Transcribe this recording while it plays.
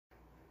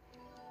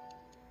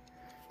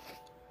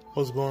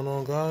What's going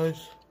on,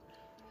 guys?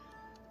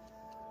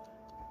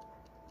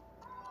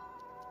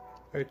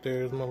 Right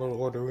there is my little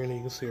Orderina.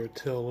 You can see her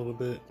tail a little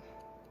bit.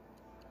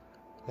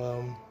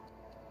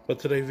 But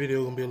today's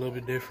video gonna be a little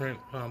bit different.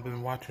 I've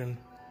been watching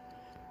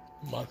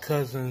my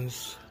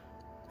cousin's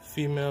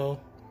female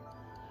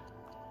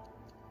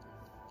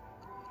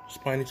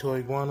spiny tail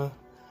iguana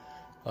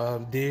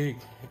dig.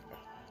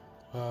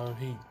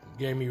 He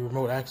gave me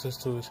remote access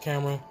to his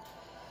camera.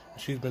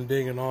 She's been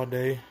digging all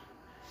day.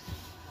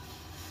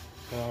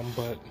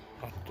 But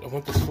I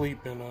went to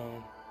sleep, and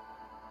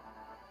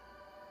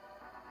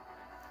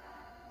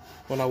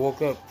when I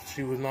woke up,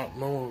 she was not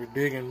no longer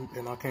digging,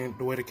 and I can't.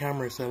 The way the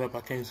camera is set up,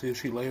 I can't see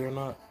if she laid or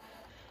not.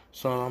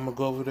 So I'm gonna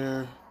go over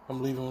there.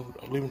 I'm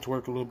leaving to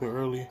work a little bit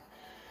early.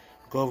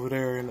 Go over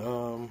there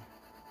and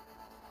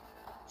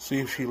see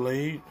if she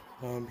laid,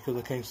 because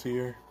I can't see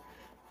her.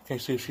 I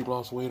can't see if she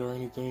lost weight or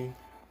anything.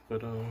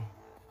 But there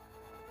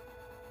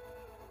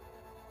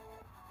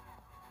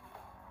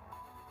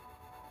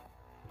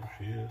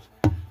she is.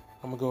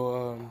 I'm gonna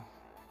go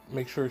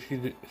make sure if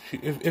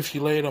she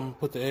laid, I'm gonna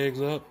put the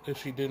eggs up.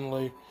 If she didn't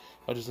lay,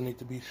 I just need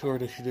to be sure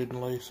that she didn't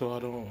lay, so I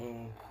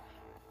don't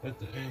let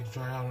the eggs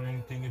dry out or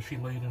anything if she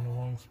laid in the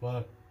wrong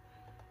spot.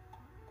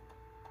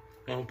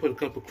 I'm gonna put a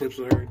couple clips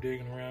of her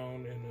digging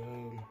around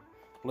and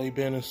lay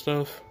bin and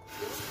stuff,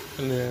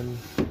 and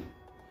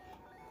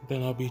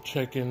then I'll be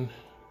checking.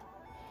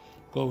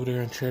 Go over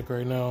there and check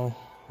right now.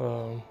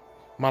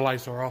 My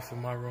lights are off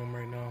in my room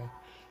right now.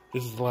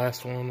 This is the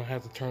last one. I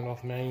have to turn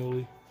off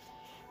manually.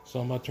 So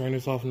I'm gonna turn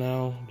this off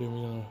now. Then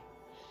we're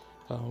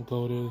gonna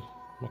go to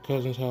my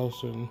cousin's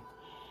house and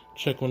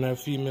check on that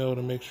female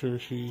to make sure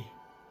she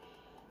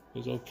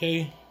is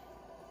okay.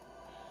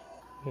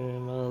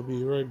 And I'll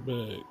be right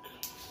back.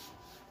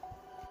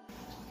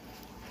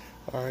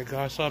 Alright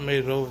guys, so I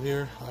made it over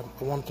here. I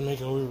wanted to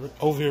make it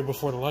over here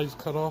before the lights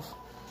cut off.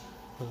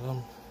 But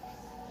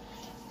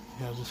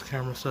yeah, this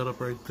camera set up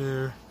right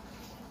there.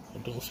 I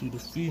don't see the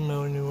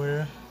female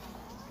anywhere.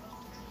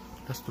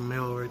 That's the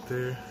male right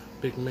there,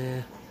 big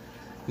man.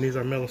 And these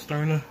are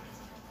melanosterna.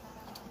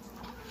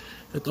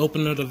 At the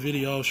opening of the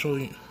video, I'll show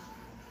you.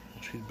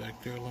 She's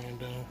back there laying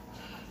down.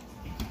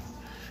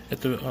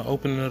 At the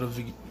opening of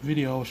the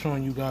video, I was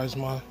showing you guys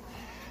one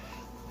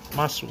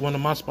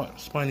of my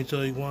spiny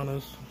tail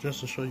iguanas,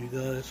 just to show you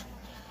guys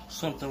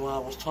something while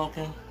I was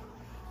talking.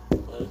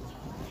 But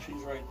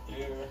she's right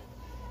there,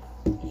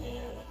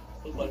 and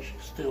looks like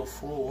she's still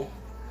full.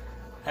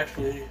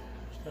 Actually,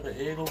 she's got an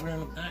egg over in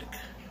the back.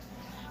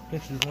 I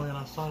think she's laying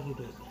outside of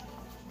it.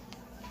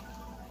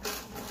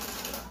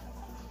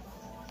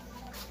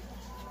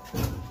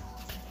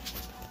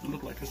 It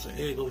looked like it's an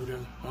egg over there.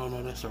 Oh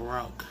no, that's a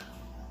rock.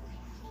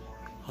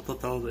 I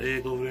thought that was an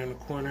egg over there in the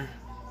corner,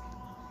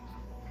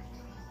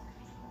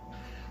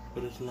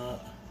 but it's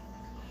not.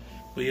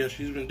 But yeah,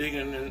 she's been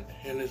digging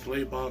in this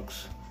lay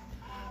box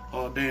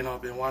all day, and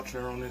I've been watching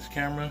her on this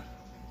camera.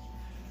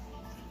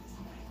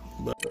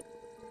 But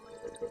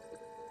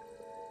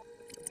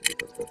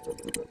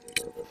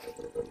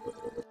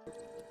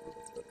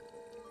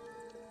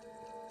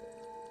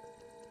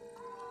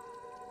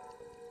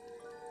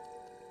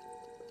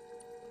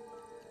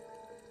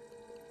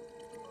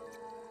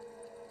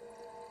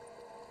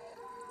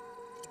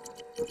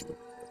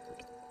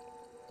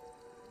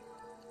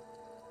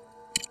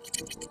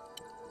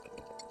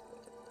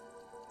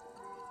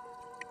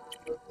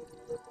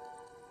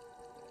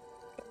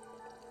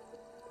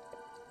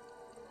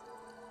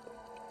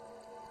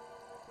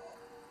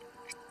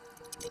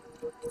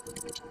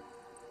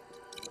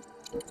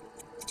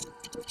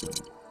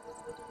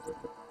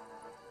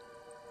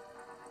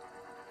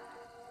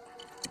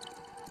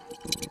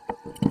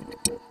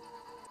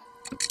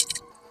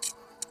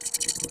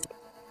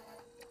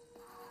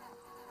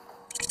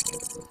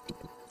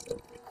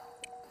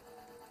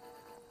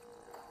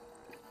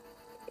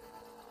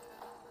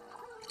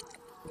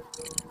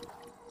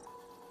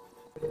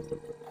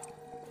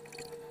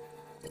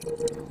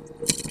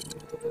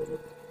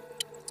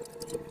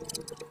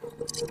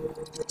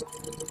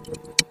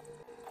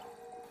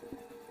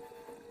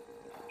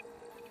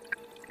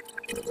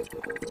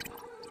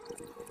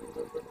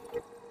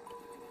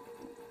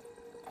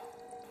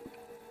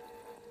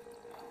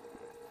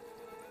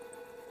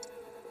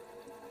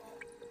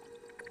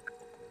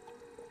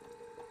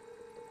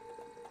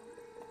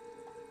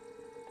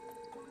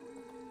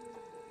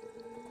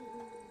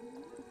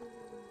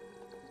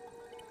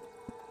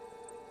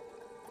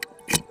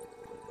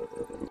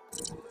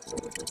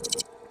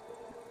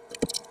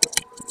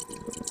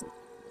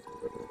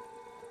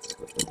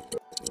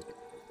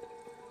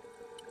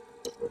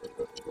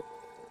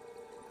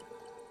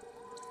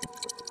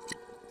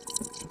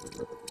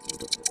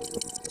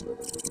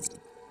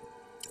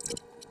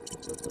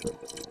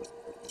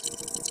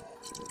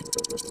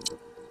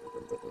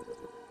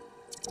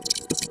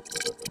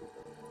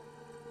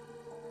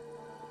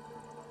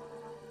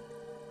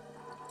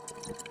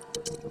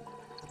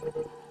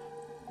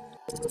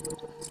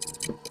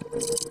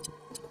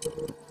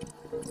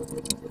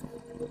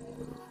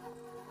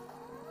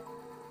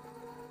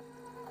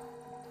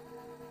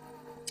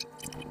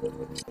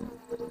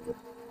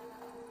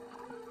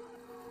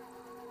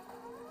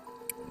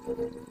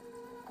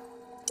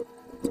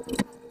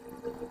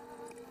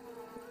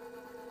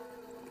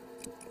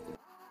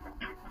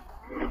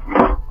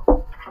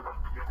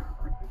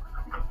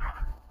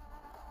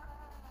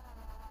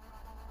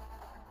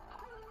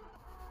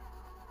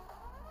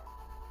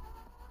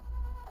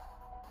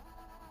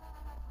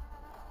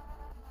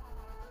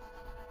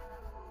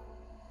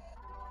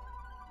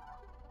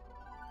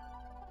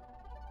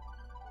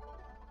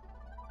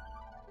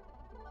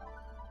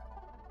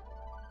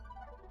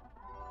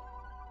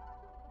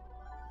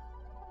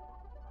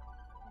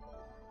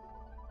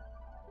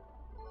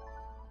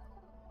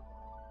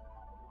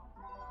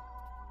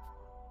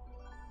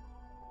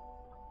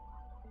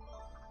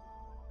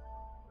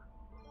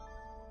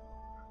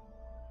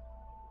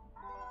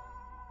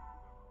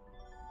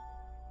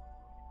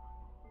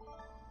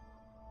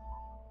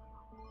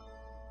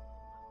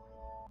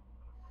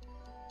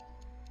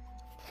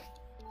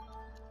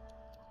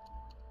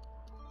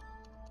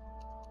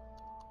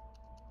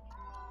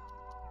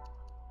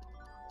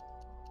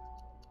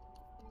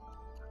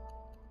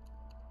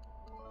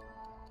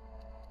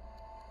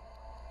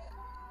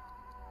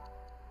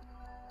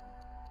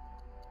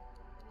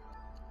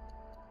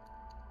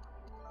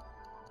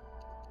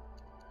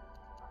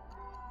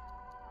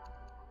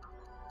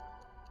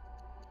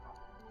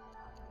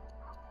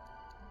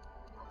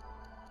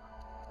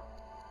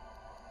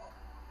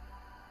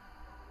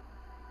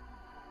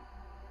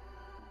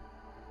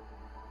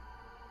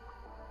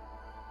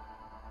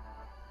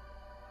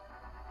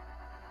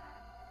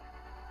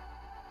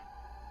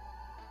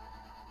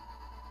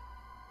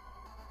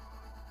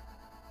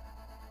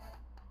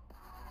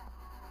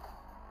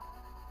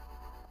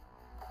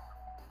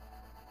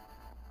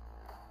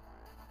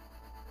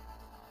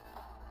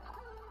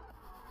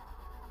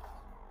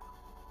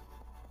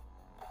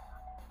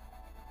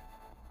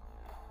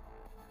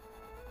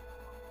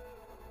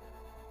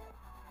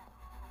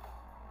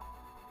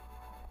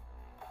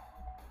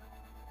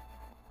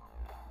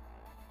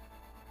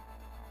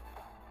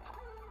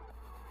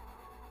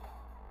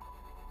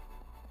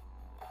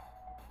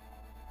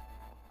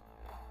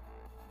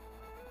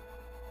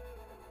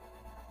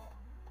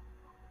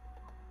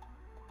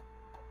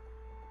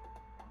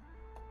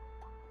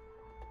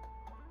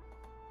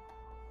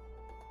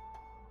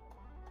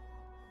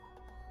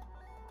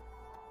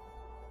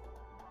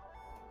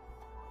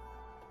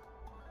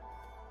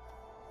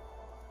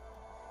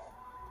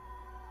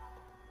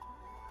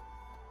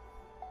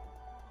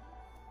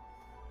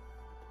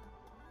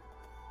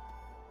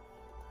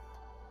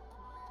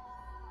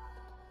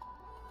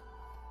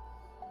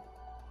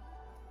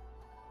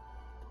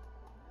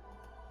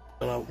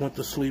And I went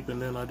to sleep and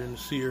then I didn't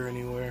see her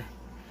anywhere.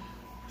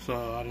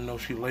 So I didn't know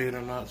if she laid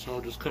or not, so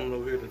I'm just coming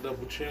over here to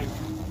double check.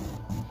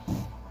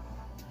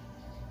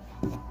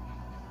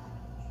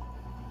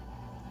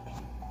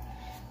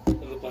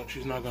 It looks like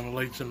she's not gonna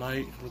lay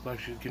tonight. It looks like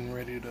she's getting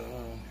ready to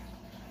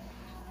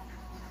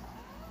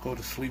go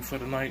to sleep for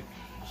the night.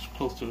 It's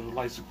close to the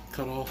lights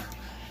cut off.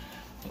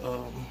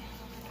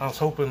 I was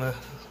hoping to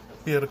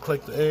be able to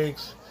collect the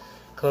eggs.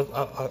 Cause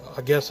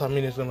I guess, I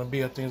think it's gonna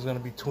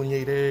be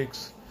 28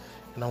 eggs.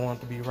 And I want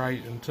it to be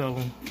right and tell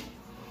them.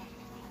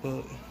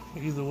 But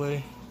either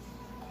way,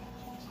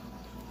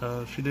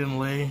 she didn't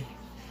lay.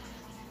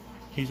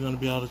 He's gonna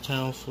be out of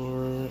town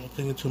for, I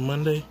think, until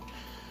Monday.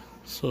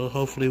 So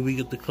hopefully we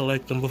get to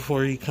collect them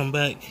before he come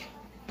back.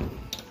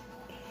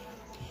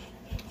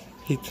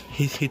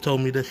 He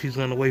told me that she's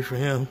gonna wait for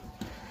him,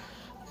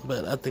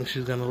 but I think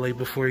she's gonna lay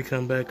before he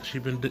come back. She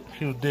was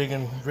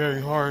digging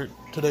very hard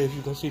today, as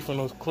you can see from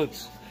those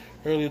clips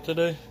earlier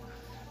today.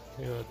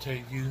 I'll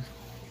take you.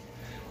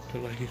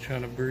 Look like he's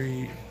trying to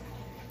breed.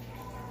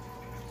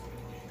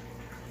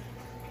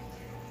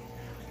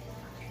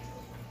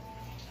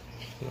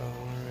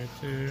 Right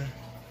there.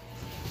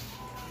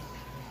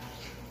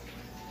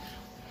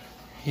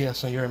 He has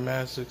some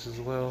uromatics as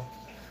well.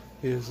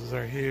 His is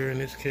right here in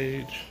this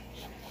cage.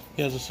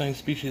 He has the same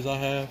species I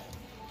have.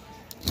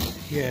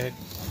 He had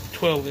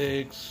 12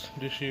 eggs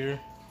this year.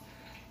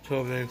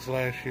 12 eggs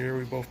last year.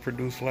 We both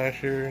produced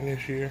last year and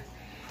this year.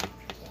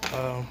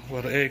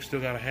 Well, the eggs still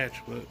got to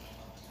hatch, but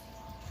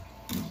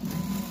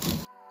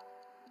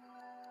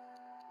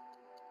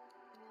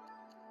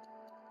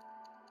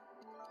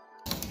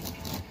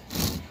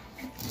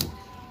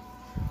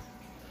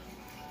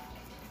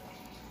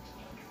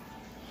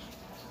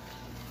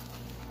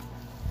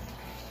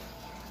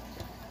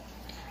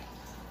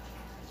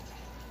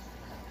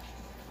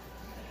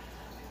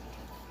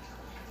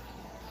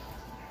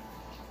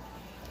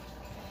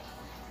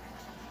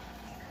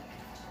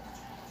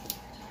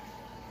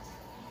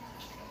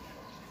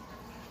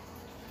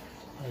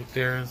right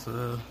there is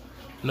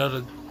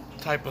another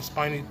type of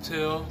spiny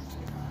tail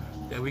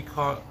that we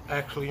caught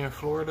actually in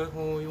Florida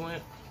when we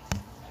went.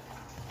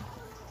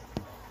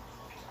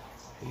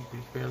 You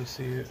can barely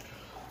see it.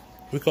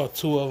 We caught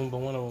 2 of them, but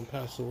one of them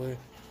passed away.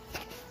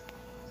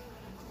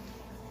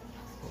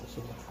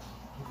 Some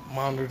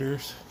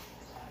monitors,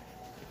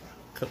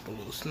 a couple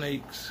little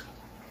snakes.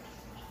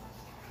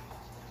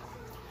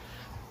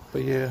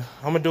 But yeah,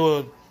 I'm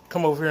gonna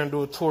come over here and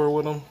do a tour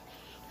with him.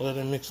 Let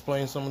him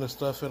explain some of the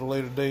stuff at a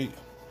later date.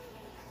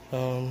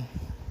 But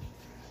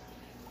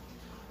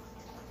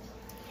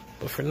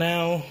for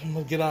now, I'm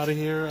gonna get out of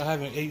here. I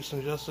haven't ate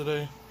since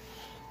yesterday.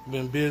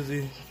 Been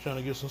busy trying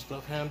to get some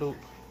stuff handled.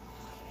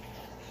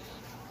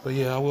 But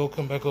yeah, I will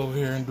come back over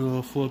here and do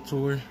a full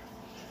tour.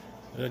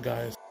 That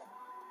guy is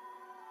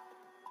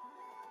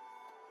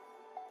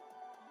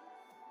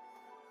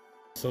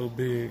so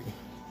big.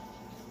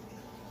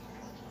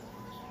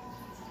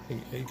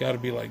 He gotta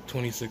be like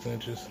 26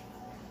 inches.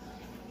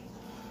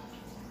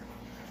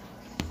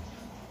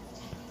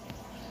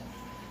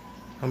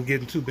 I'm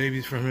getting 2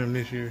 babies from him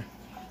this year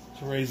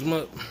to raise them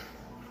up.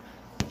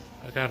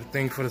 I got a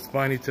thing for the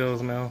spiny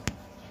tails now.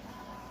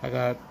 I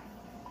got,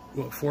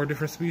 what, 4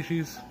 different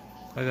species?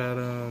 I got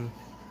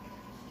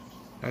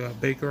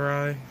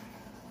Bakeri,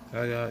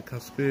 I got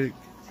Conspic,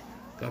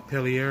 got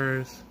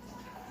Pelieris,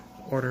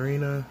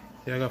 Orderina.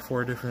 Yeah, I got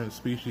 4 different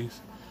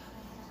species.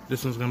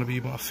 This one's gonna be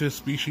my 5th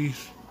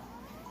species.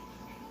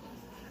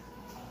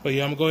 But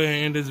yeah, I'm gonna go ahead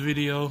and end this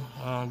video,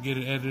 get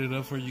it edited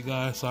up for you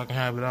guys so I can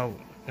have it out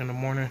in the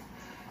morning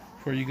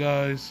for you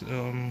guys.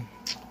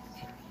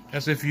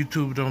 As if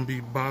YouTube don't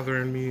be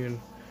bothering me and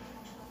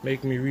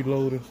making me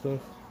reload and stuff.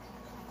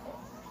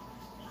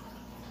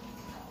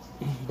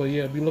 But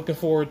yeah, be looking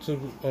forward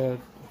to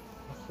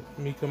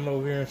me coming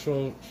over here and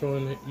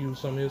showing you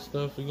some of his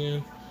stuff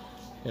again,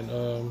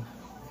 and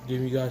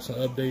giving you guys some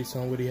updates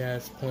on what he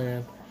has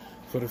planned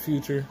for the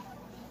future.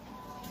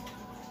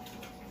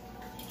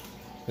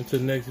 Until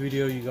the next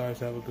video, you guys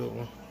have a good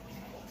one.